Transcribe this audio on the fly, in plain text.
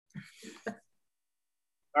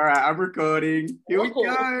All right, I'm recording. Here we go.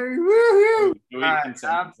 Woohoo! Do we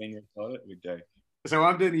consent being recorded? We do. So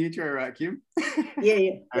I'm doing the intro, right, Kim?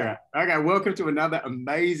 Yeah. All right. Okay, welcome to another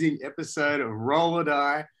amazing episode of Roll or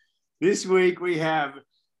Die. This week we have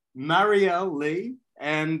Marielle Lee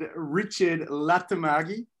and Richard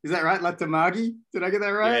Latamagi. Is that right, Latamagi? Did I get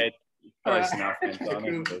that right? Yeah, close enough.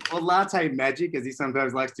 Cool. Or Latte Magic, as he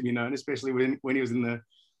sometimes likes to be known, especially when he was in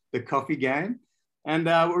the coffee game. And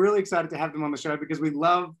we're really excited to have them on the show because we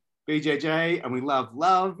love BJJ and we love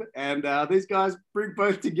love. And these guys bring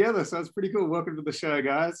both together. So it's pretty cool. Welcome to the show,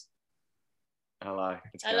 guys. Hello.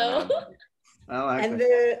 Hello. And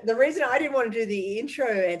the reason I didn't want to do the intro,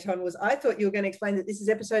 Anton, was I thought you were going to explain that this is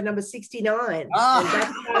episode number 69. And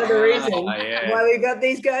that's part of the reason why we got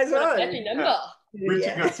these guys on. Happy number.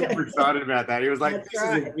 Richard got super excited about that. He was like,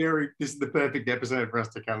 this is the perfect episode for us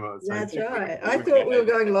to come on. So that's right. I thought we were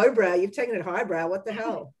going lowbrow. You've taken it highbrow. What the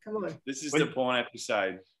hell? Come on. This is the porn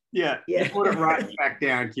episode. Yeah. You put it right back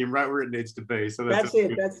down, Kim, right where it needs to be. So that's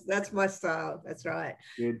it. That's my style. That's right.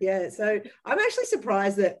 Good. Yeah. So I'm actually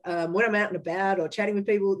surprised that when I'm out and about or chatting with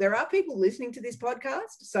people, there are people listening to this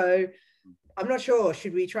podcast. So I'm not sure.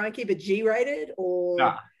 Should we try and keep it G-rated or?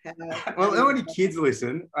 Nah. Well, how many kids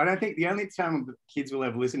listen? I don't think the only time the kids will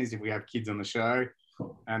ever listen is if we have kids on the show,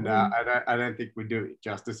 and I don't think we do it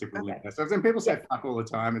justice if we limit ourselves. And people say fuck all the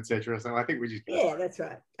time, etc. So I think we just that's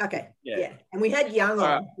right. Okay, yeah. And we had Young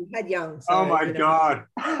on. We had Young. So, oh my god,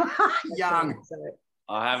 Young. So.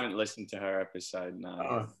 I haven't listened to her episode.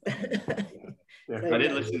 No. I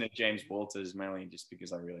did listen to James Walters mainly just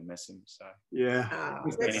because I really miss him. So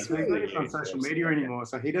he's not on social media anymore,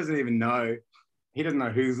 so he doesn't even know. He doesn't know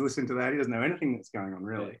who's listening to that. He doesn't know anything that's going on,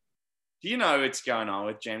 really. Do you know what's going on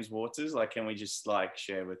with James Waters? Like, can we just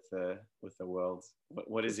share with the world?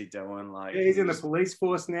 What is he doing? Like, he's in the police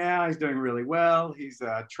force now. He's doing really well. He's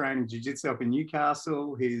training jiu-jitsu up in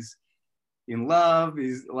Newcastle. He's in love.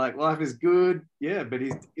 He's like, life is good. Yeah, but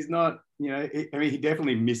he's not. He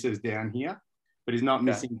definitely misses down here, but he's not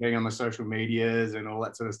missing being on the social medias and all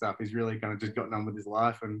that sort of stuff. He's really kind of just gotten on with his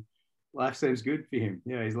life and. Life seems good for him.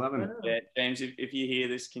 Yeah, he's loving it. Yeah, James, if you hear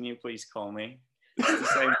this, can you please call me? It's the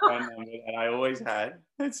same phone number that I always had.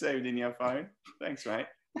 It's saved in your phone. Thanks, mate.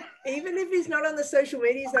 Even if he's not on the social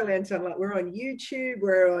medias, though, Anton, like we're on YouTube,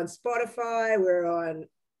 we're on Spotify, we're on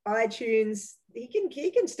iTunes.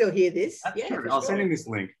 He can still hear this. That's true. I'll send him this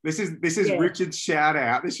link. This is Richard's shout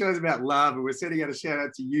out. This show's about love, and we're sending out a shout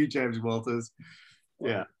out to you, James Walters.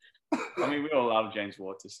 Yeah. I mean, we all love James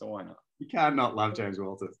Walters, so why not? You can't not love James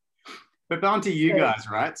Walters. But on to you guys,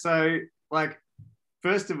 right? So,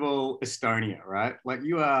 first of all, Estonia, right?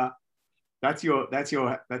 That's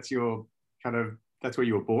where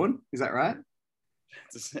you were born. Is that right?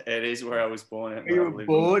 It is where I was born. You were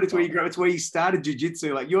born. It's where you grew. It's where you started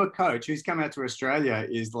jiu-jitsu. Like your coach, who's come out to Australia,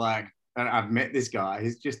 is and I've met this guy.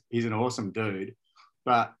 He's an awesome dude.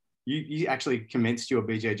 But you actually commenced your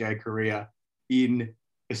BJJ career in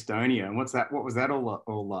Estonia. And what was that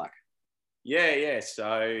all like? Yeah.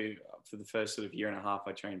 So for the first sort of year and a half,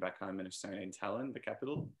 I trained back home in Estonia, in Tallinn, the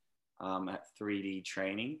capital, at 3D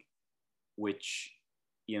training, which,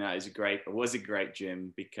 was a great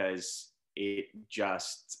gym because it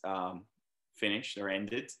just finished or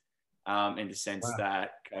ended in the sense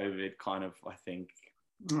that COVID kind of, I think,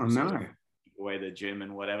 took away the gym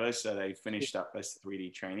and whatever. So they finished up as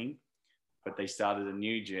 3D training, but they started a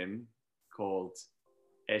new gym called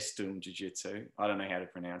Estum Jiu-Jitsu. I don't know how to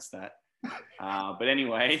pronounce that. But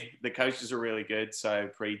anyway, the coaches are really good. So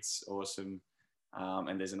Preet's awesome.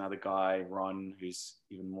 And there's another guy, Ron, who's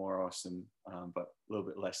even more awesome, but a little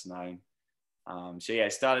bit less known. I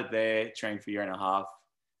started there, trained for a year and a half.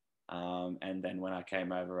 And then when I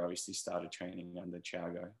came over, obviously started training under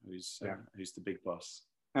Thiago, who's the big boss.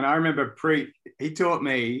 And I remember Preet, he taught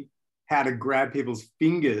me how to grab people's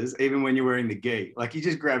fingers, even when you're wearing the gi. Like he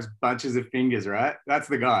just grabs bunches of fingers, right? That's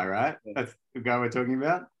the guy, right? That's the guy we're talking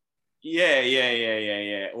about?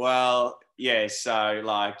 Yeah. Well, yeah. So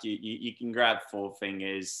you can grab 4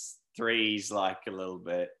 fingers, 3's a little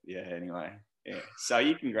bit. Yeah. Anyway. Yeah. So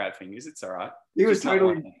you can grab fingers. It's all right. He was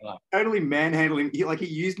totally manhandling. He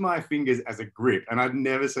used my fingers as a grip, and I'd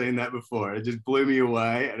never seen that before. It just blew me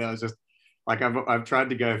away, and I was just I've tried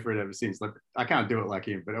to go for it ever since. I can't do it like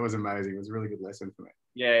him, but it was amazing. It was a really good lesson for me.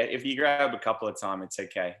 Yeah. If you grab a couple of times, it's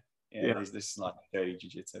okay. Yeah. This is dirty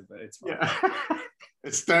jiu-jitsu, but it's fine. Yeah.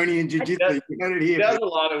 Estonian jiu-jitsu. He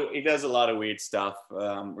does a lot of weird stuff,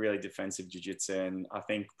 really defensive jiu-jitsu. And I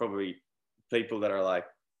think probably people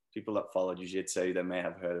that follow jiu-jitsu, they may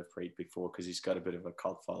have heard of Preet before because he's got a bit of a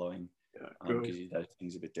cult following because he does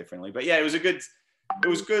things a bit differently. But yeah, it was a good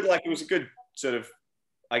sort of,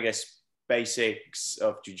 I guess, basics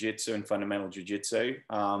of jiu-jitsu and fundamental jiu-jitsu.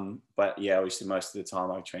 But yeah, obviously most of the time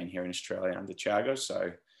I train here in Australia under Thiago.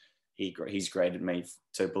 So he's graded me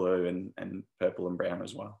to blue and purple and brown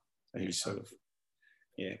as well. So he's sort of,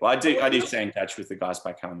 yeah. Well, I do stay in touch with the guys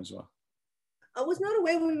back home as well. I was not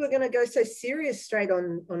aware we were going to go so serious straight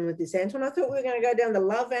on with this, Anton. I thought we were going to go down the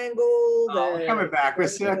love angle. We're coming back. We're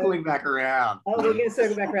circling back around. Oh, we're going to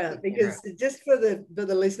circle back around because just for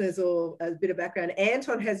the listeners or a bit of background,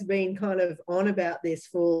 Anton has been kind of on about this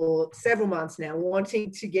for several months now,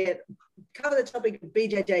 wanting to cover the topic of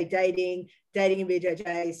BJJ dating and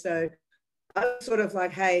BJJ. So I was sort of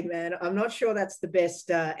like, hey, man, I'm not sure that's the best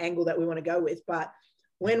angle that we want to go with, but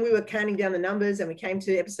when we were counting down the numbers and we came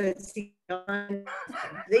to episode 69,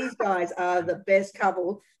 these guys are the best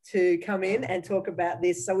couple to come in and talk about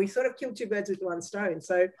this. So we sort of killed two birds with one stone.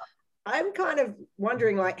 So I'm kind of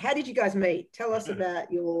wondering, like, how did you guys meet? Tell us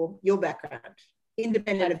about your background,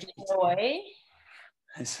 independent of jiu-jitsu.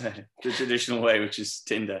 It's the traditional way, which is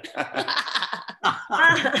Tinder.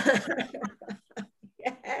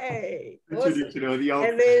 Yay. Traditional, the old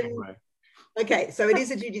way. Okay, so it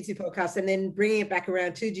is a jiu-jitsu podcast, and then bringing it back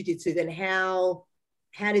around to jiu-jitsu, then how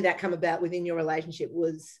did that come about within your relationship?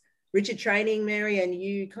 Was Richard training Mary and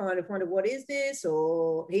you kind of wondered, what is this?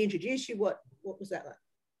 Or he introduced you? What was that like?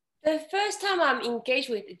 The first time I'm engaged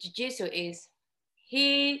with jiu-jitsu is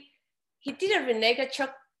he did a renegade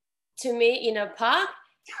choke to me in a park,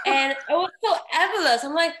 and it was so effortless.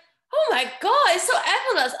 I'm like, oh my God, it's so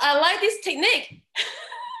effortless. I like this technique.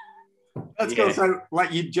 That's cool. So,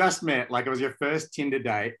 like, you just met, like, it was your first Tinder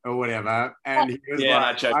date or whatever, and he was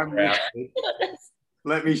like,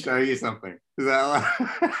 let me show you something. Is that like...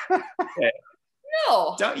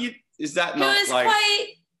 No. Don't you? Is that not like? He was quite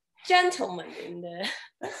gentleman in there.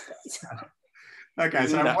 Okay,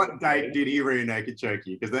 so what date did he rear naked choke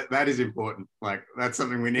you? Because that is important. Like, that's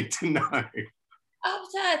something we need to know. After,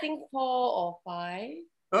 I think 4 or 5.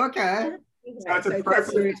 Okay. So it's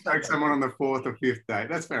appropriate to take someone on the 4th or 5th date.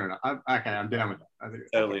 That's fair enough. I'm down with that. I think it's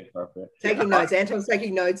totally appropriate. Taking notes. Anton's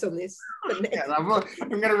taking notes on this. Yeah, I'm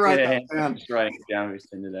going to write that down. Just writing it down with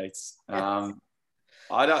Tinder dates. I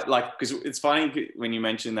don't like, because it's funny when you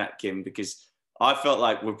mention that, Kim, because I felt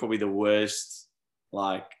like we're probably the worst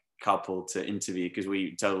like couple to interview because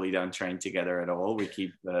we totally don't train together at all. We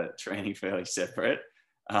keep the training fairly separate,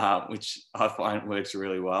 which I find works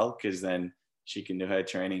really well because then she can do her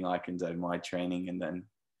training, I can do my training, and then,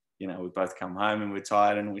 you know, we both come home and we're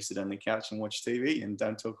tired and we sit on the couch and watch TV and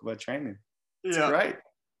don't talk about training. It's great.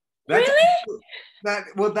 Really?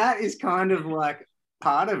 That is kind of like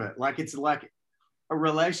part of it. Like, it's like a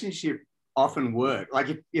relationship often work.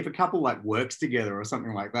 Like if a couple like works together or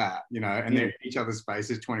something like that, you know, and they're in each other's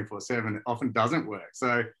faces 24/7, it often doesn't work.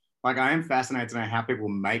 So like, I am fascinated to know how people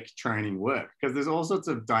make training work, because there's all sorts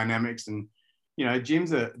of dynamics, and you know,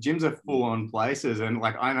 gyms are full on places. And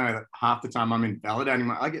like, I know that half the time I'm invalidating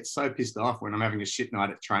I get so pissed off when I'm having a shit night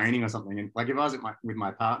at training or something. And like, if I was with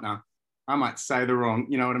my partner, I might say the wrong,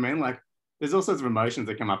 you know what I mean? Like, there's all sorts of emotions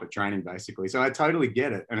that come up at training, basically. So I totally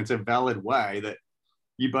get it. And it's a valid way that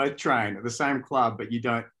you both train at the same club, but you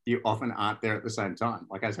often aren't there at the same time.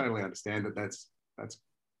 Like, I totally understand that that's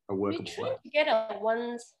a workable way. We train together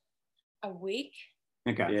once a week.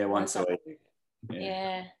 Okay. Yeah, once a week.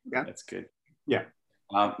 Yeah. That's good. Yeah.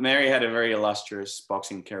 Mary had a very illustrious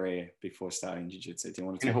boxing career before starting jiu-jitsu. Do you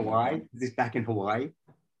want to in Hawaii? Is this back in Hawaii?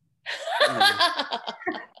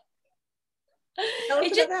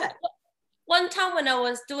 One time when I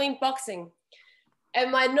was doing boxing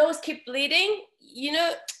and my nose keep bleeding, you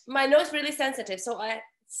know, my nose really sensitive, so I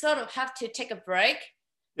sort of have to take a break.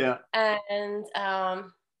 Yeah. And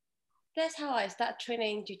that's how I start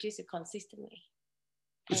training jiu-jitsu consistently.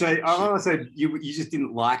 So I said you just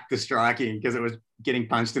didn't like the striking because it was getting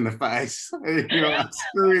punched in the face. You're like,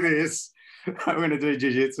 screw this, I'm going to do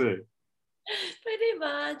jiu-jitsu. Pretty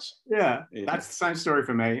much. Yeah, that's the same story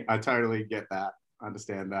for me. I totally get that. I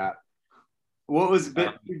understand that.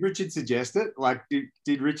 Did Richard suggest it? Like,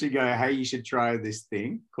 did Richard go, hey, you should try this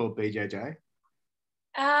thing called BJJ?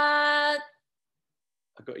 I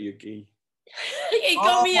got you a gi. He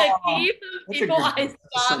got me a gi before I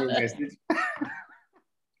started.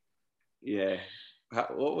 Yeah.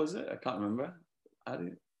 What was it? I can't remember.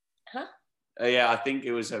 Huh? Yeah, I think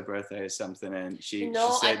it was her birthday or something, and she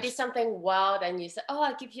said, I did something wild, and you said, "Oh,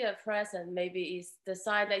 I'll give you a present. Maybe it's the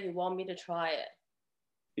sign that you want me to try it."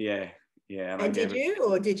 Yeah. And did you,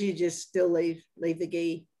 or did you just still leave the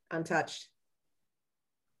gi untouched?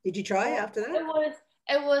 Did you try after that?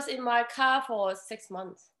 It was in my car for 6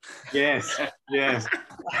 months. Yes.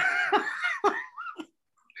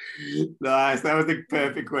 Nice. That was the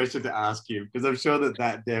perfect question to ask you, because I'm sure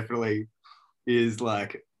that definitely is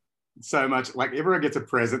like so much, like everyone gets a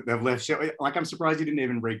present they've left. Like, I'm surprised you didn't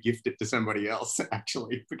even re-gift it to somebody else,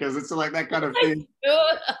 actually, because it's like that kind of thing.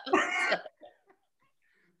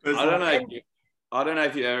 I don't know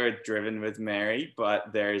if you've ever driven with Mary,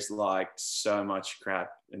 but there's like so much crap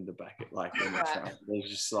in the back, like in the trunk. There's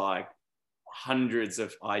just like hundreds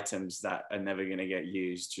of items that are never going to get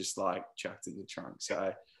used, just like chucked in the trunk.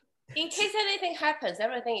 So in case anything happens,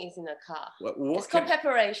 everything is in the car. It's called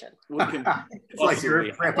preparation. It's like you're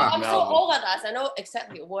a prepper. I'm so organized. I know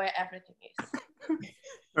exactly where everything is. All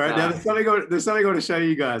right, now there's something I want to show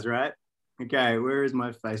you guys, right? Okay, where is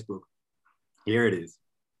my Facebook? Here it is.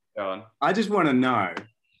 Go on. I just want to know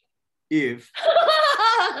if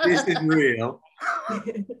this is real. Yes.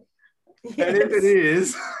 And if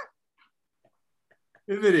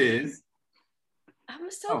it is,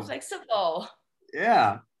 I'm so flexible.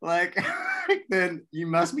 Yeah, like then you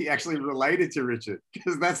must be actually related to Richard,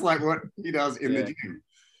 because that's like what he does in the gym.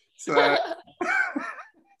 So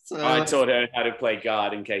I taught her how to play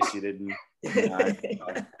guard, in case you didn't know.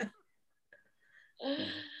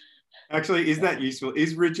 Actually, is that useful?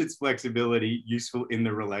 Is Richard's flexibility useful in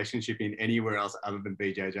the relationship in anywhere else other than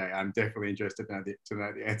BJJ? I'm definitely interested to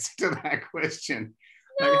know the answer to that question.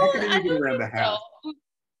 No, like, how can you get around the house? So.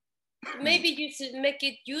 Maybe you should make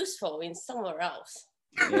it useful in somewhere else.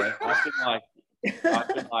 Yeah, I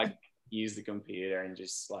can like use the computer and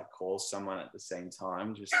just like call someone at the same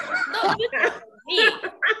time. Just like... No, you don't need.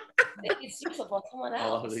 It's useful for someone else. I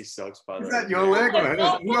love these socks, by the way. Is that your leg?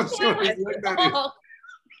 I'm not sure whose leg that is.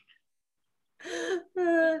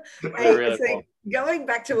 So going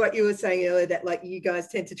back to what you were saying earlier, that like you guys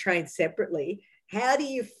tend to train separately, how do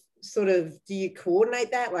you do you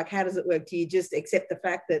coordinate that? Like, how does it work? Do you just accept the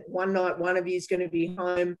fact that one night one of you is going to be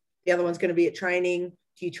home, the other one's going to be at training?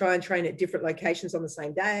 Do you try and train at different locations on the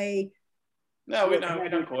same day? No, we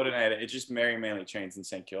don't coordinate it. It's just Mary mainly trains in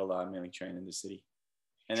St Kilda. I mainly train in the city,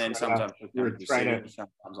 and then sometimes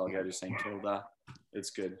sometimes I'll go to St Kilda.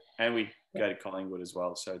 It's good, and we go to Collingwood as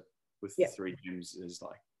well. So with the 3 gyms is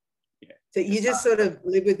like, so you just sort of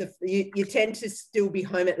live with you tend to still be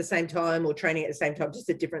home at the same time or training at the same time, just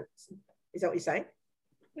a different, is that what you're saying?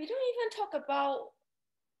 We don't even talk about.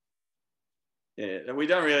 Yeah, we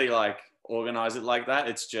don't really like organize it like that.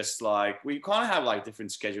 It's just like, we kind of have like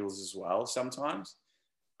different schedules as well sometimes.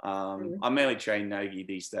 I mainly train no-gi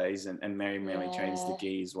these days, and Mary mainly trains the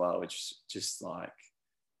gi as well, which is just like,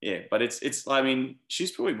 but it's, I mean, she's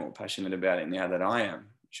probably more passionate about it now than I am.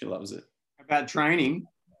 She loves it. About training?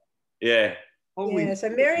 Yeah. So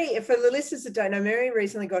Mary, for the listeners that don't know, Mary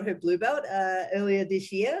recently got her blue belt earlier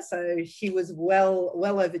this year. So she was well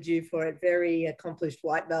overdue for it. Very accomplished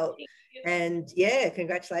white belt. And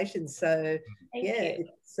congratulations. So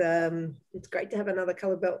it's great to have another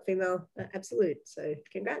color belt female absolute. So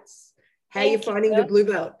congrats. How are you finding the blue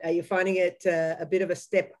belt? Are you finding it a bit of a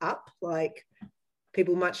step up? Like,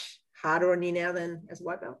 people much harder on you now than as a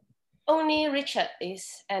white belt? Only Richard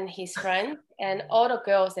is, and his friend, and all the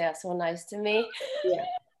girls, they are so nice to me.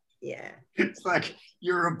 Yeah. It's like,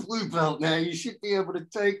 you're a blue belt now. You should be able to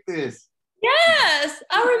take this. Yes,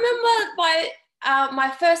 I remember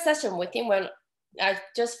my first session with him when I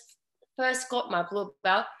just first got my blue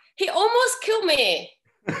belt. He almost killed me.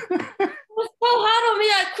 It was so hard on me.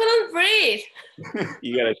 I couldn't breathe.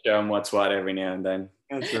 You got to show him what's what every now and then.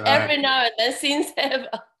 That's right. Every now and then, since ever.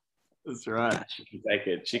 That's right. She can take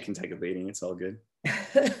it. She can take a beating. It's all good.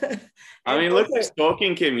 I mean, look who's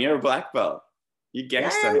talking, Kim. You're a black belt. You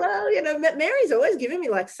guessed it. Well, Mary's always giving me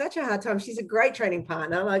like such a hard time. She's a great training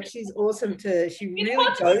partner. Like, she's awesome she really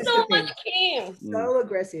goes so to things. Kim. So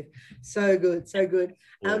aggressive. So good. So good.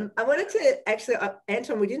 Yeah. I wanted to actually,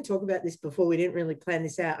 Anton, we didn't talk about this before. We didn't really plan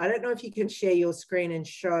this out. I don't know if you can share your screen and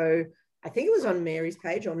show, I think it was on Mary's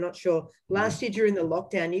page. I'm not sure. Last year during the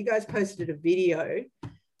lockdown, you guys posted a video.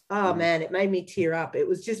 Oh man, it made me tear up. It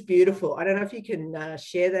was just beautiful. I don't know if you can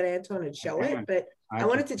share that, Anton, and show it, but I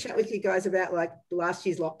wanted to chat with you guys about like last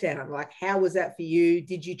year's lockdown. Like, how was that for you?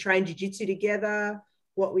 Did you train jiu-jitsu together?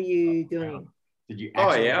 What were you doing? Did you?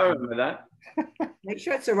 I remember that. Make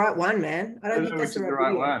sure it's the right one, man. I don't think that's the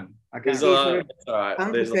right one. Okay.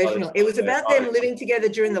 Unprofessional. It was about them living together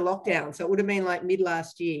during the lockdown, so it would have been like mid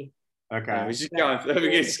last year. Okay. We're just going through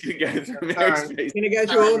Mary's face. Going to go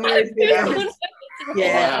through all Mary's videos.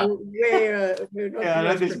 Yeah,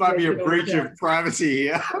 Wow. This might be a breach of privacy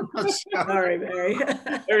here. I'm not sure. Sorry, Mary.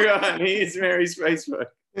 Everyone, here's Mary's Facebook.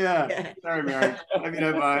 Yeah. Sorry, Mary. Hope you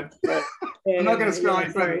don't mind. I'm not going to scroll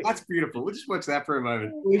any further. That's beautiful. We'll just watch that for a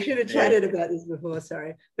moment. We should have chatted about this before,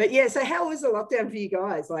 sorry. But yeah, so how was the lockdown for you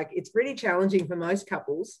guys? Like, it's pretty challenging for most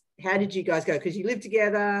couples. How did you guys go? Because you live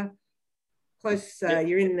together. close.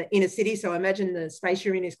 You're in the inner city, so I imagine the space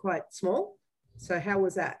you're in is quite small. So how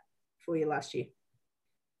was that for you last year?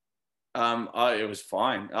 It was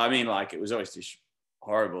fine. I mean, like, it was always just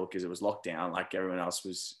horrible because it was locked down. Like, everyone else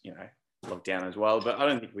was, you know, locked down as well. But I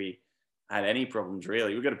don't think we had any problems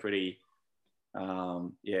really. We got a pretty,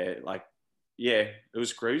 it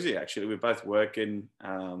was cruisy actually. We were both working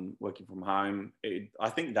from home. I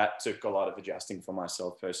think that took a lot of adjusting for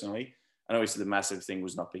myself personally. And obviously the massive thing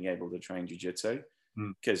was not being able to train jiu-jitsu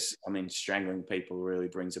because, I mean, strangling people really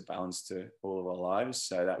brings a balance to all of our lives.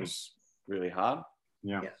 So that was really hard.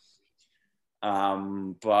 Yeah.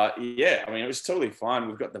 But yeah, I mean, it was totally fine.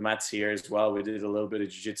 We've got the mats here as well. We did a little bit of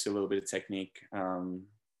jiu-jitsu, a little bit of technique.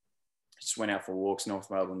 Just went out for walks.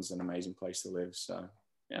 North Melbourne's an amazing place to live. So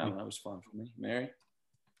yeah, that was fun for me. Mary?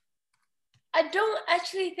 I don't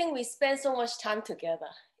actually think we spend so much time together,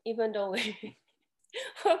 even though we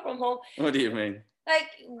work from home. What do you mean? Like,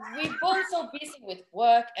 we're both so busy with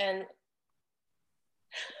work, and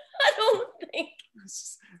I don't think.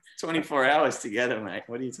 It's 24 hours together, mate.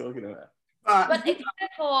 What are you talking about? But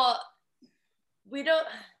except for, we don't,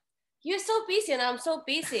 you're so busy and I'm so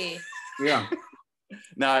busy. Yeah.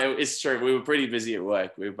 No, it's true. We were pretty busy at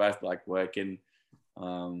work. We were both like working.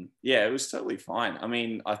 It was totally fine. I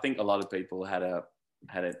mean, I think a lot of people had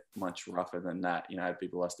it much rougher than that. You know,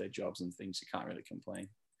 people lost their jobs and things. You can't really complain.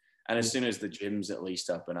 And as soon as the gyms at least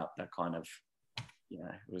open up, that kind of, you know,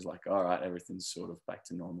 it was like, all right, everything's sort of back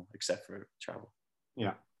to normal except for travel.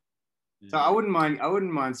 Yeah. So I wouldn't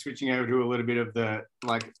mind switching over to a little bit of the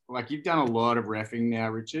like you've done a lot of reffing now,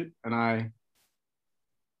 Richard, and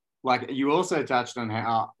you also touched on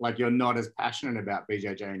how like you're not as passionate about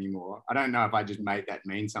BJJ anymore. I don't know if I just made that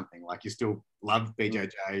mean something. Like, you still love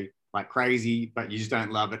BJJ like crazy, but you just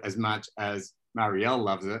don't love it as much as Marielle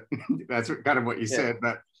loves it. That's kind of what you said.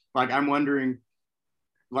 But like, I'm wondering,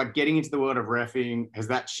 like, getting into the world of reffing, has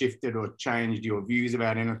that shifted or changed your views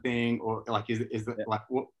about anything? Or like, is it like,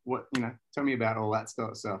 what, you know, tell me about all that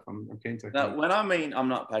stuff. I'm keen to. No, when I mean I'm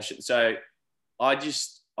not passionate, so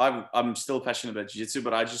I'm still passionate about jiu-jitsu,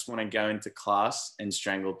 but I just want to go into class and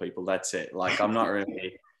strangle people. That's it. Like, I'm not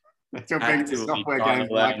really actively trying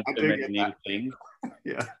to learn new things.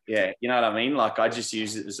 Yeah. You know what I mean? Like, I just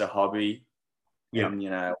use it as a hobby and, you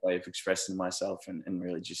know, a way of expressing myself and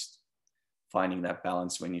really just finding that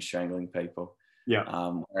balance when you're strangling people. Yeah.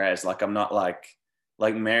 Whereas, like, I'm not like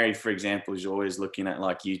Mary, for example, is always looking at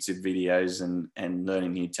like YouTube videos and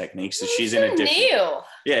learning new techniques. So she's in a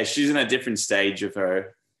different, she's in a different stage of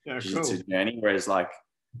her jiu-jitsu journey. Whereas, like,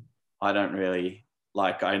 I don't really,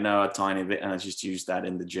 like, I know a tiny bit and I just use that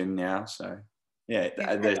in the gym now. So there's that.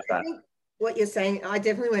 I think what you're saying, I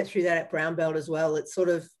definitely went through that at brown belt as well. It's sort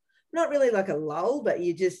of not really like a lull, but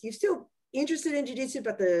you're still interested in jiu-jitsu,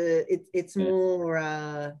 but it's more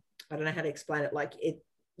I don't know how to explain it. Like,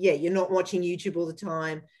 you're not watching YouTube all the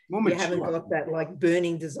time. You haven't got that like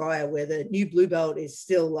burning desire where the new blue belt is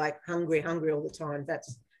still like hungry all the time.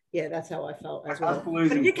 That's how I felt as well.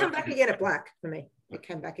 But it did come back again at black for me. It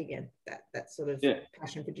came back again, that sort of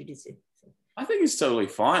passion for jiu-jitsu. So. I think it's totally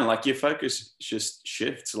fine. Like, your focus just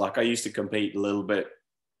shifts. Like, I used to compete a little bit,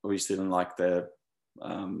 obviously in like the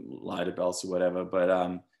lighter belts or whatever,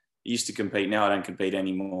 but used to compete. Now I don't compete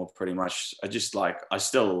anymore, pretty much. I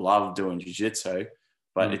still love doing jiu-jitsu,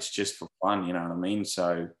 but it's just for fun, you know what I mean?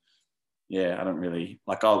 So yeah, I don't really,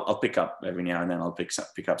 like, I'll pick up every now and then, I'll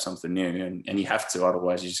pick up something new, and you have to,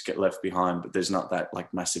 otherwise you just get left behind. But there's not that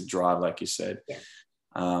like massive drive, like you said.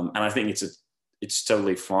 And I think it's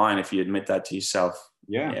totally fine if you admit that to yourself.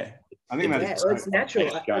 I think it's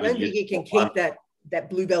natural. I don't think you can keep that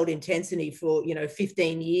blue belt intensity for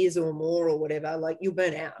 15 years or more or whatever. Like, you'll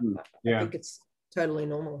burn out. I think it's totally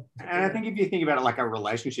normal. And I think if you think about it like a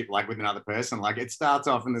relationship, like with another person, like, it starts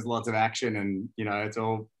off and there's lots of action and, you know, it's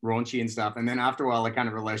all raunchy and stuff, and then after a while the kind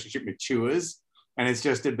of relationship matures and it's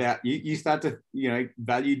just about you start to, you know,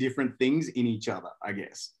 value different things in each other, I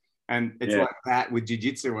guess. And it's like that with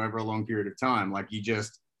jiu-jitsu over a long period of time. Like, you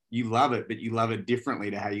love it, but you love it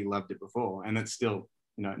differently to how you loved it before, and it's still,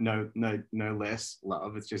 you know, no less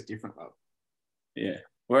love. It's just different love. Yeah.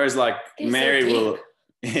 Whereas, like, Mary will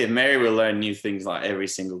learn new things like every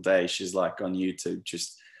single day. She's like on YouTube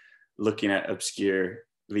just looking at obscure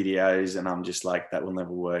videos, and I'm just like, that will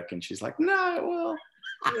never work. And she's like, no, it will.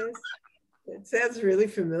 Yes. It sounds really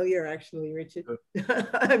familiar, actually, Richard.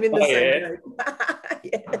 I'm in the same boat.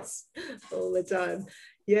 Yes, all the time.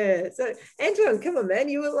 Yeah. So, Anton, come on, man.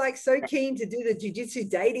 You were like so keen to do the jiu-jitsu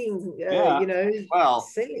dating,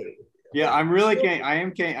 scene. Yeah, I'm really keen. I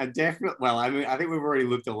am keen. I mean, I think we've already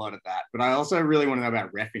looked a lot at that, but I also really want to know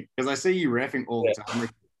about reffing, because I see you reffing all the time.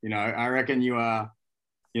 You know, I reckon you are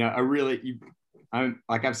you know,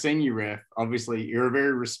 I've seen you ref. Obviously, you're a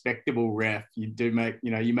very respectable ref. You do make,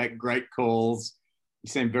 you know, you make great calls. You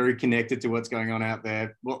seem very connected to what's going on out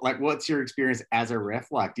there. What's your experience as a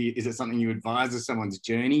ref like? Is it something you advise as someone's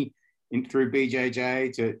journey through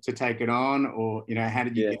BJJ to take it on, or, you know, how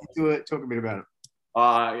did you get into it? Talk a bit about it.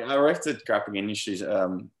 I refed at Grappling Industries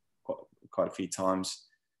quite a few times.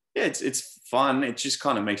 Yeah, it's fun. It just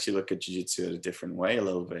kind of makes you look at jiu-jitsu in a different way a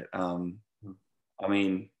little bit. I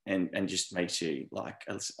mean, and just makes you, like,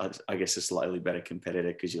 I guess, a slightly better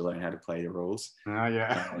competitor because you learn how to play the rules. Oh,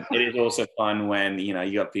 yeah. It is also fun when, you know,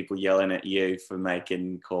 you got people yelling at you for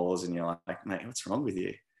making calls and you're like, mate, what's wrong with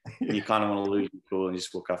you? And you kind of want to lose your cool and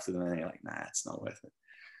just walk up to them and you're like, nah, it's not worth it.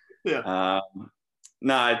 Yeah.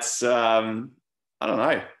 No, it's, I don't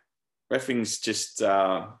know. Reffing's just,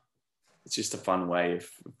 it's just a fun way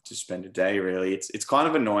to spend a day, really. It's kind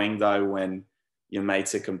of annoying, though, when your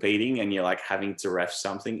mates are competing and you're like having to ref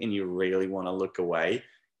something and you really want to look away.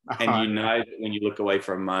 And you know that when you look away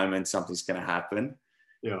for a moment, something's going to happen.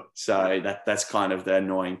 Yeah. So that's kind of the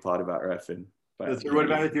annoying part about reffing. But what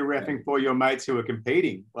about if you're reffing for your mates who are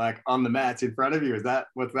competing, like on the mats in front of you?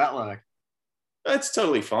 What's that like? It's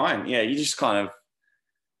totally fine. Yeah, you just kind of,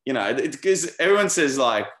 you know, because everyone says,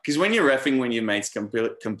 like, because when you're reffing when your mate's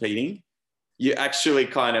competing, you actually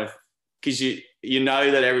kind of, because you know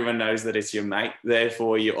that everyone knows that it's your mate.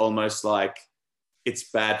 Therefore, you're almost like, it's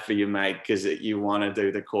bad for your mate because you want to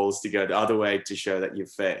do the calls to go the other way to show that you're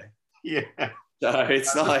fair. Yeah. So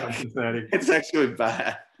it's like, it's actually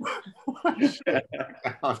bad.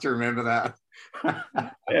 I'll have to remember that.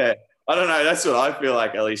 Yeah. I don't know. That's what I feel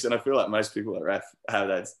like, at least. And I feel like most people at ref have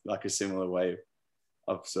that, like, a similar way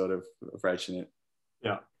of sort of approaching it.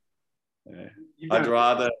 Yeah. Yeah. I'd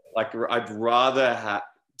rather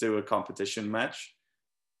do a competition match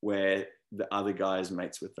where the other guy is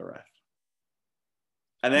mates with the ref.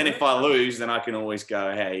 And then if I lose, then I can always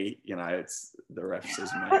go, hey, you know, it's the ref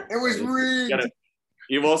says mate. It was rigged.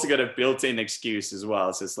 You've also got a built-in excuse as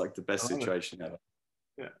well. So it's like the best situation ever.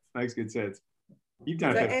 Yeah, makes good sense. So,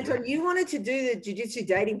 Anton, you wanted to do the Jiu-Jitsu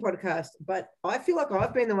dating podcast, but I feel like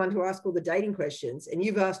I've been the one to ask all the dating questions and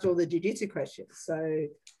you've asked all the Jiu-Jitsu questions. So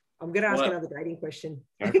I'm going to ask another dating question.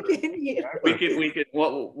 We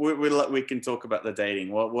can talk about the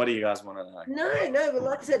dating. What do you guys want to know? No, but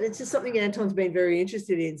like I said, it's just something Anton's been very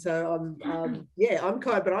interested in. So I'm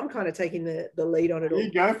kind of taking the lead on it all.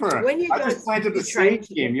 You go for it. When you just planted the seed,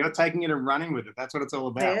 Kim. You're taking it and running with it. That's what it's all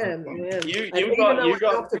about.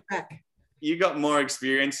 You got more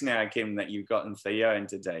experience now, Kim, that you've gotten Theo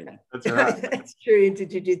into dating. That's right. That's true, into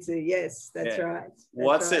jiu-jitsu. Yes, that's right.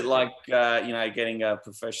 What's it like, you know, getting a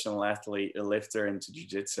professional athlete, a lifter, into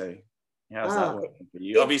jiu-jitsu? How's that working for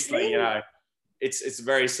you? Obviously, you know, it's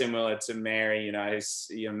very similar to Mary. You know,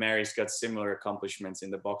 Mary's got similar accomplishments in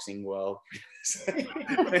the boxing world.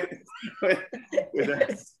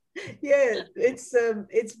 Yeah,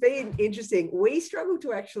 it's been interesting. We struggle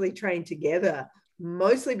to actually train together,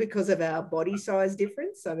 mostly because of our body size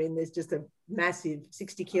difference. I mean, there's just a massive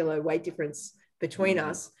 60-kilo weight difference between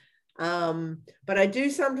us. But I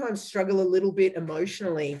do sometimes struggle a little bit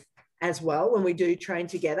emotionally as well when we do train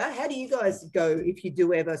together. How do you guys go if you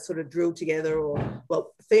do ever sort of drill together? Or,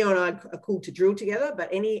 well, Theo and I are cool to drill together, but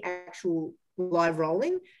any actual live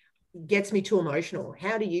rolling gets me too emotional.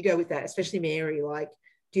 How do you go with that, especially Mary? Like,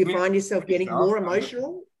 do you find yourself getting more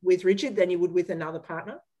emotional with Richard than you would with another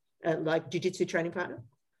partner? Like jiu-jitsu training partner?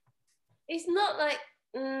 It's not like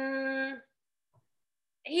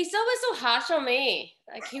he's always so harsh on me.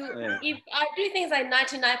 Like if I do things like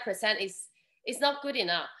 99% it's not good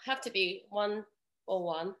enough. Have to be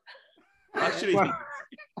 101. Actually,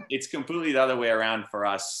 it's completely the other way around for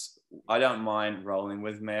us. I don't mind rolling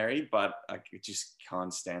with Mary, but I just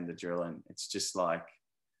can't stand the drilling. It's just like,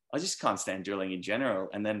 I just can't stand drilling in general.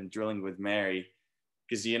 And then drilling with Mary,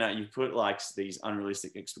 because, you know, you put like these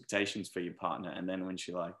unrealistic expectations for your partner. And then when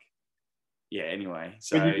she like, anyway.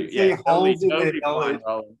 So totally fine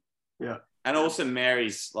rolling. Yeah. And also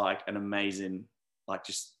Mary's like an amazing, like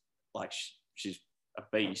just like she's a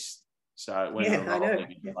beast. So when I'm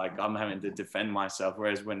rolling, like I'm having to defend myself.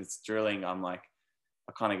 Whereas when it's drilling, I'm like,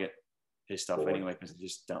 I kind of get pissed off anyway because I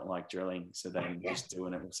just don't like drilling. So then just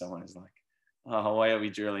doing it with someone is like, oh, why are we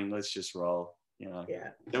drilling? Let's just roll. You know. Yeah.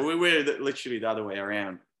 So we're literally the other way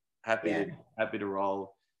around. Happy to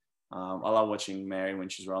roll. I love watching Mary when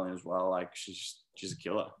she's rolling as well. Like she's a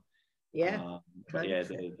killer. Yeah. But yeah,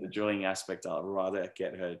 the drilling aspect, I'd rather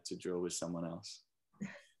get her to drill with someone else.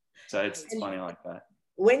 So it's funny like that.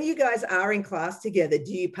 When you guys are in class together,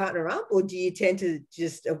 do you partner up or do you tend to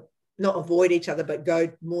just not avoid each other, but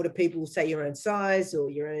go more to people, say your own size or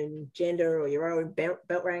your own gender or your own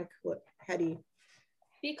belt rank? How do you?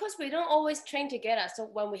 Because we don't always train together. So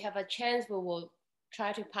when we have a chance, we will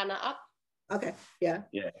try to partner up. Okay. Yeah.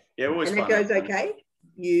 Always. And it goes okay.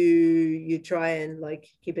 You try and like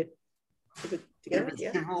keep it together.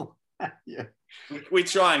 Yeah. We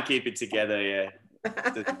try and keep it together. Yeah.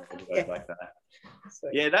 Yeah. Like that.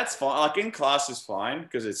 Yeah, that's fine. Like in class is fine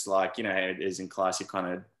because it's like, you know, how it is in class, you kind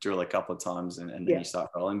of drill a couple of times and then you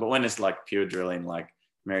start rolling. But when it's like pure drilling, like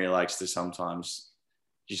Mary likes to sometimes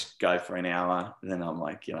just go for an hour. And then I'm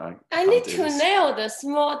like, you know, I need to nail the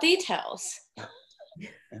small details.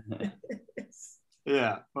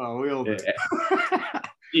 Yeah, well, we all do.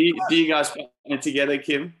 Do you guys put it together,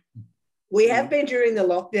 Kim? We have been during the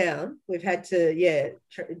lockdown. We've had to,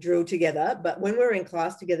 drill together. But when we're in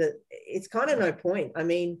class together, it's kind of no point. I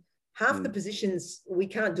mean, half the positions we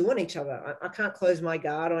can't do on each other. I can't close my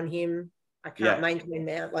guard on him. I can't maintain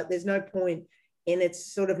mount. Like, there's no point. And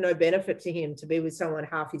it's sort of no benefit to him to be with someone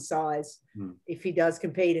half his size. If he does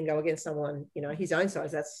compete and go against someone, you know, his own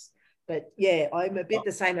size, but yeah, I'm a bit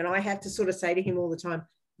the same. And I have to sort of say to him all the time,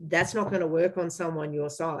 that's not going to work on someone your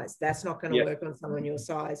size. That's not going to work on someone your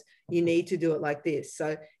size. You need to do it like this.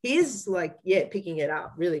 So he is like, picking it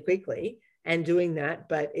up really quickly and doing that,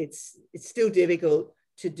 but it's still difficult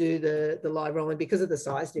to do the live rolling because of the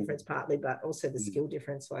size difference partly, but also the skill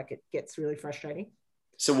difference. Like, it gets really frustrating.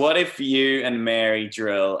 So what if you and Mary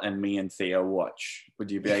drill and me and Theo watch? Would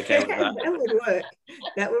you be okay with that? That would work.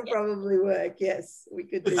 That would probably work. Yes, we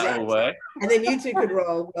could do that. That will work. And then you two could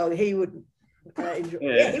roll. Well, he would enjoy,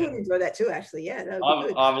 he would enjoy that too, actually. Yeah,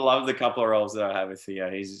 I've loved the couple of rolls that I have with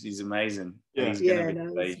Theo. He's amazing. Yeah, he's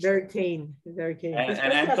he's very keen. Very keen. And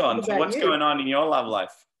Anton, so what's going on in your love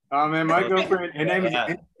life? Oh man, my girlfriend, her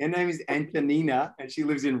name is Antonina, and she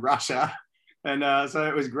lives in Russia. And so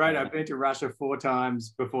it was great. I've been to Russia 4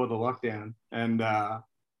 times before the lockdown, and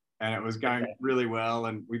it was going really well.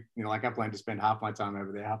 And we, I plan to spend half my time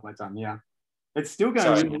over there, half my time here. It's still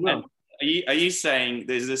going really well. Are you saying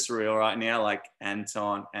there's this reel right now, like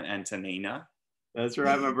Anton and Antonina? That's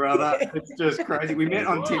right, my brother. It's just crazy. We met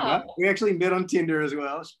on Tinder. We actually met on Tinder as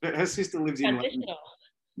well. Her sister lives in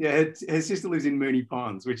her sister lives in Moonee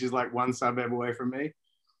Ponds, which is like 1 suburb away from me.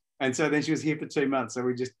 And so then she was here for 2 months. So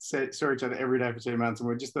we just saw each other every day for 2 months, and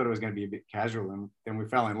we just thought it was going to be a bit casual. And then we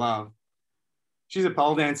fell in love. She's a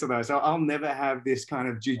pole dancer though, so I'll never have this kind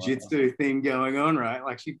of jiu-jitsu thing going on, right?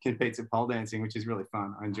 Like, she competes at pole dancing, which is really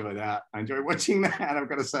fun. I enjoy that. I enjoy watching that, I've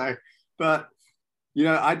got to say. But,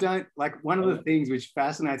 I don't, like, one of the things which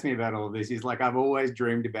fascinates me about all of this is, like, I've always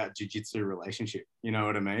dreamed about jiu-jitsu relationship, you know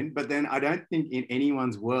what I mean? But then I don't think in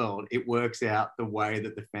anyone's world it works out the way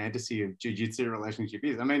that the fantasy of jiu-jitsu relationship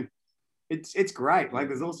is. I mean, it's great. Like,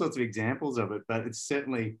 there's all sorts of examples of it, but it's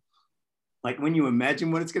certainly, like, when you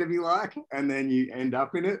imagine what it's going to be like and then you end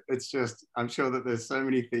up in it, it's just, I'm sure that there's so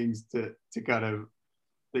many things to kind of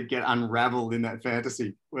that get unraveled in that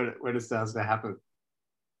fantasy when it starts to happen.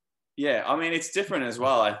 Yeah, I mean, it's different as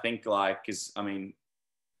well. I think, like, because I mean,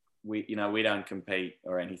 we don't compete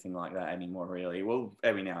or anything like that anymore, really. Well,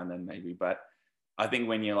 every now and then maybe, but I think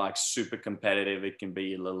when you're like super competitive, it can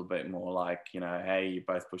be a little bit more like, hey, you're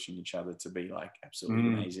both pushing each other to be like absolutely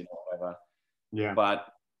amazing or whatever. Yeah. But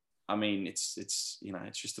I mean, it's it's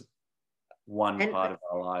just one part of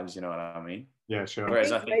our lives, you know what I mean? Yeah, sure.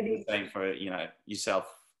 Whereas I think the same for, yourself,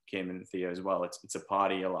 Kim and Theo as well. It's a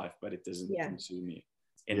part of your life, but it doesn't consume you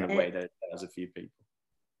in the way that it does a few people.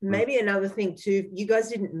 Maybe another thing too, you guys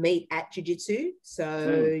didn't meet at jiu-jitsu.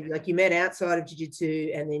 So like, you met outside of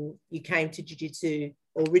jiu-jitsu and then you came to jiu-jitsu,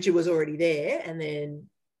 or Richard was already there and then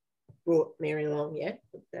brought Mary along. Yeah,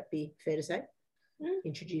 would that be fair to say?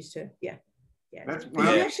 Introduced her. Yeah. He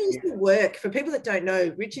actually used to work, for people that don't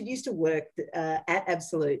know, Richard used to work at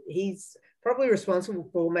Absolute. He's probably responsible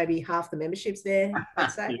for maybe half the memberships there,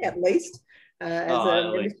 I'd say, at least.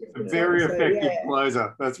 A very effective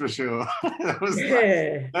closer, that's for sure.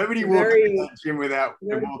 Nobody walked in that gym without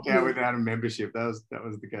a membership. That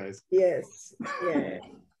was the case. Yes, yeah.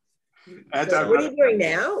 So what are you doing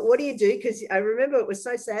now? What do you do? Because I remember it was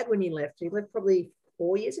so sad when you left. You left probably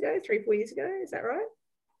 4 years ago, 3-4 years ago. Is that right?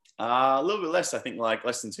 A little bit less. I think like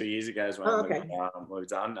less than 2 years ago is when we've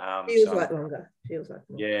done. Feels like longer.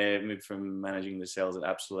 Yeah, moved from managing the sales at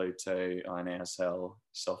Absolute to I now sell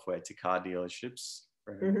software to car dealerships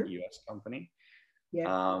for a US company,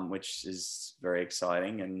 which is very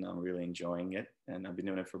exciting and I'm really enjoying it. And I've been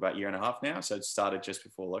doing it for about 1.5 years now. So it started just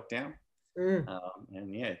before lockdown.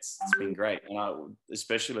 And yeah, it's been great. And I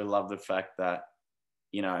especially love the fact that,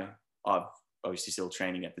 I'm obviously still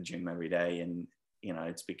training at the gym every day and,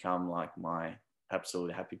 it's become like my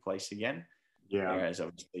absolutely happy place again. Yeah. Whereas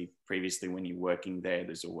obviously previously when you're working there,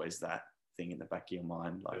 there's always that thing in the back of your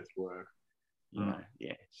mind, like, That's work. you know,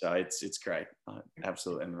 yeah. So it's great.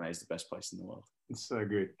 Absolutely, MMA is the best place in the world. It's so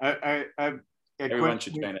good. Everyone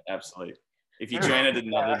should train it. Absolutely. If you train at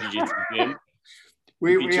another jiu-jitsu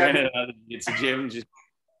gym, just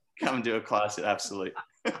come do a class at Absolute.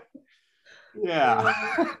 Yeah.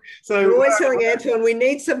 So we're always telling Anton we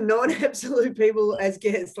need some non-absolute people as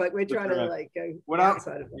guests. Like we're trying to like go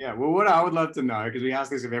outside of that. Yeah. Well, what I would love to know, because we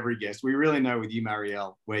ask this of every guest, we really know with you,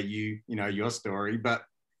 Marielle, where you know your story, but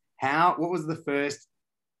what was the first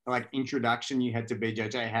like introduction you had to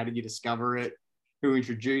BJJ? How did you discover it? Who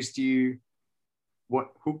introduced you? What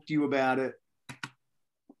hooked you about it?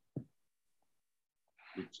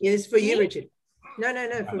 Yeah, it's for you, Richard. No,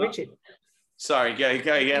 for Richard. Sorry, go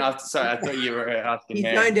again. Sorry, I thought you were asking. He's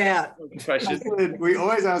zoned out. We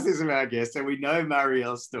always ask this of our guests, and we know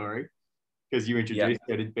Marielle's story because you introduced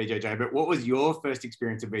her to BJJ. But what was your first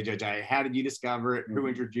experience of BJJ? How did you discover it? Who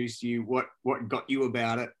introduced you? What got you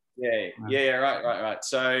about it? Right.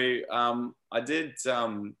 So I did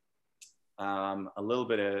a little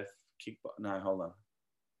bit of kickbox. No, hold on.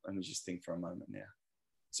 Let me just think for a moment now.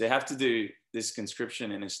 So you have to do this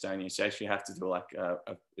conscription in Estonia. So you actually have to do like a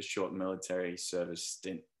short military service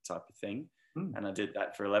stint type of thing. And I did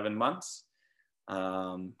that for 11 months.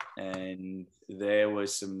 And there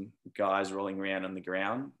was some guys rolling around on the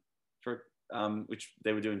ground for which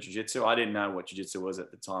they were doing jiu-jitsu. I didn't know what jiu-jitsu was at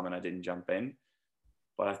the time and I didn't jump in.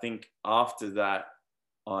 But I think after that,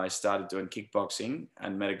 I started doing kickboxing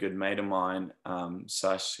and met a good mate of mine,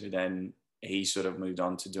 Sash, who then he sort of moved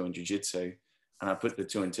on to doing jiu-jitsu. And I put the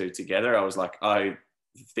 2 and 2 together. I was like, the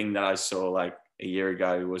thing that I saw like a year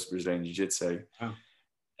ago was Brazilian Jiu-Jitsu. Oh.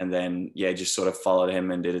 And then, just sort of followed him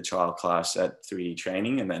and did a trial class at 3D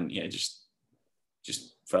training. And then, just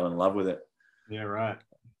fell in love with it. Yeah, right.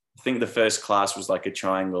 I think the first class was like a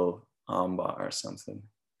triangle armbar or something.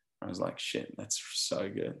 I was like, shit, that's so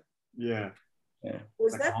good. Yeah.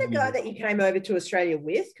 Was that the guy that you came over to Australia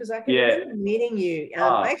with? Because I can remember meeting you.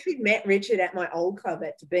 I actually met Richard at my old club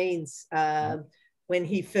at Beans when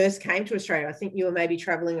he first came to Australia. I think you were maybe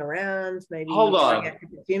traveling around, maybe going out to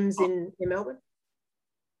the gyms in Melbourne.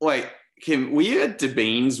 Wait, Kim, were you at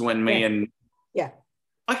Beans when me and... Yeah.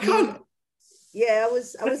 I can't... Yeah, I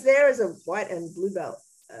was there as a white and blue belt.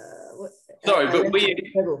 Sorry, but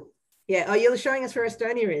we... Yeah. You're showing us where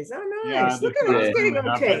Estonia is. Oh, nice. Look at us getting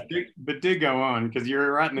on check. But do go on because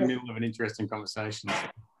you're right in the middle of an interesting conversation.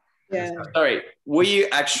 Yeah. Sorry, were you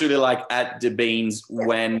actually like at the Beans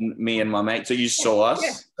when me and my mate? So you saw us?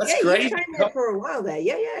 Yeah. That's great. You trained there for a while there.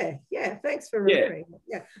 Yeah. Thanks for remembering.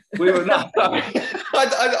 Yeah. We were not.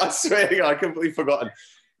 I swear to God, I completely forgotten.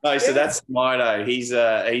 No, so that's Mito. He's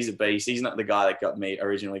a beast. He's not the guy that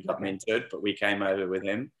originally got me into it, but we came over with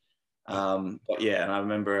him. But and I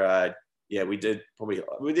remember we did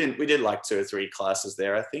like 2 or 3 classes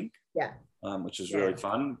there, I think, which was really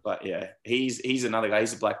fun. But he's another guy.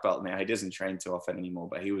 He's a black belt now. He doesn't train too often anymore,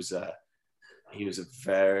 but he was a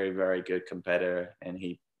very, very good competitor, and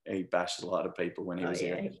he bashed a lot of people when he was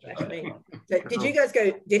here. So did you guys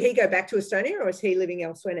did he go back to Estonia or is he living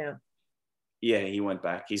elsewhere now? Yeah, he went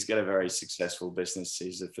back. He's got a very successful business.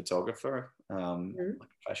 He's a photographer, like a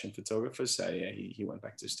fashion photographer. So he went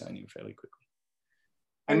back to Estonia fairly quickly.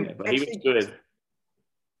 But he was good.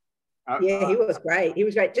 He was great. He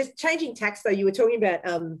was great. Just changing tacks though, you were talking about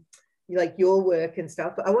like your work and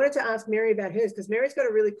stuff. But I wanted to ask Mary about hers because Mary's got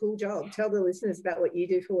a really cool job. Tell the listeners about what you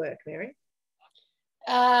do for work, Mary.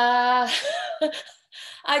 I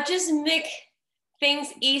just make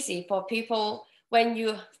things easy for people when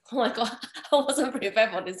you. Oh my God, I wasn't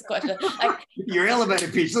prepared for this question. Like, your elevator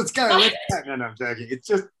pitch. Let's go. No, I'm joking. It's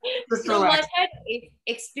just so my head is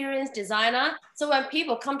experienced designer. So when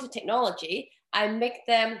people come to technology, I make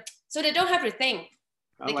them so they don't have to think.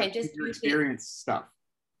 They can just experience stuff.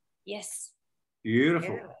 Yes.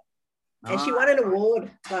 Beautiful. Yeah. And she won an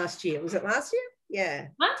award last year. Was it last year? Yeah.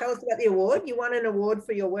 Huh? Tell us about the award. You won an award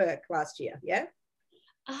for your work last year. Yeah.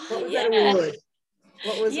 What was that award?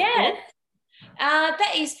 What was it?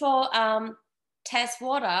 That is for Test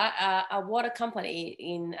Water, a water company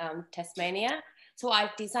in Tasmania. So I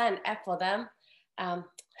designed an app for them.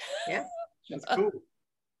 That's cool.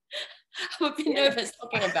 I'm a bit nervous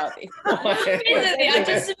talking about this. Basically, I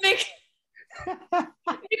just make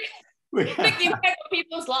the impact of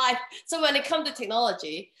people's life. So when it comes to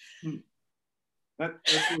technology,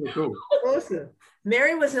 That's really cool. Awesome.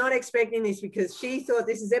 Mary was not expecting this because she thought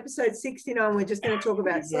this is episode 69. We're just going to talk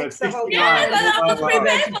about sex the whole time.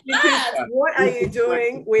 What are you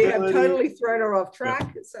doing? We have totally thrown her off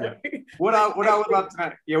track. So what I would love to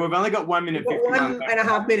know. Yeah, we've only got 1 minute.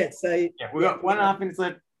 1.5 minutes. So we've got 1.5 minutes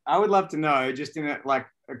left. I would love to know, just in a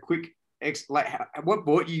quick what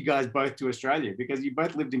brought you guys both to Australia? Because you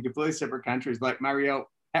both lived in completely separate countries. Like Marielle,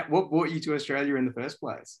 what brought you to Australia in the first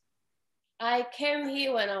place? I came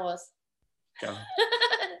here when I was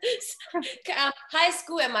high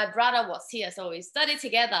school, and my brother was here, so we studied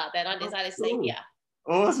together. Then I decided to stay here.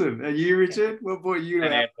 Awesome. And you, Richard, what brought you?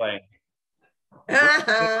 An airplane.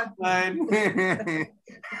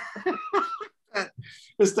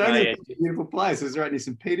 Estonia is a beautiful place. It's right near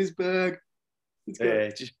St. Petersburg.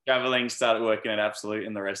 Just traveling, started working at Absolute,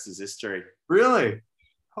 and the rest is history. Really?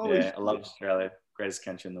 Holy shit. I love Australia. Greatest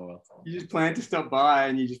country in the world. You just planned to stop by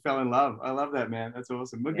and you just fell in love. I love that, man. That's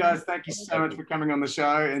awesome. Well, guys, thank you so much for coming on the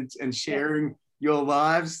show and sharing your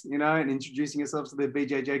lives, and introducing yourselves to the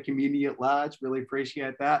BJJ community at large. Really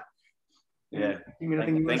appreciate that. Yeah. That was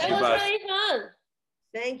really fun.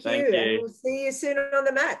 Thank you. And we'll see you soon on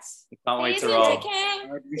the mats. Can't wait to roll. I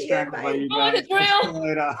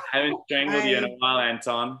haven't strangled you in a while,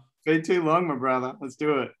 Anton. Been too long, my brother. Let's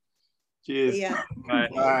do it. Cheers. Yeah. Bye.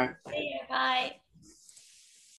 Bye. See you. Bye.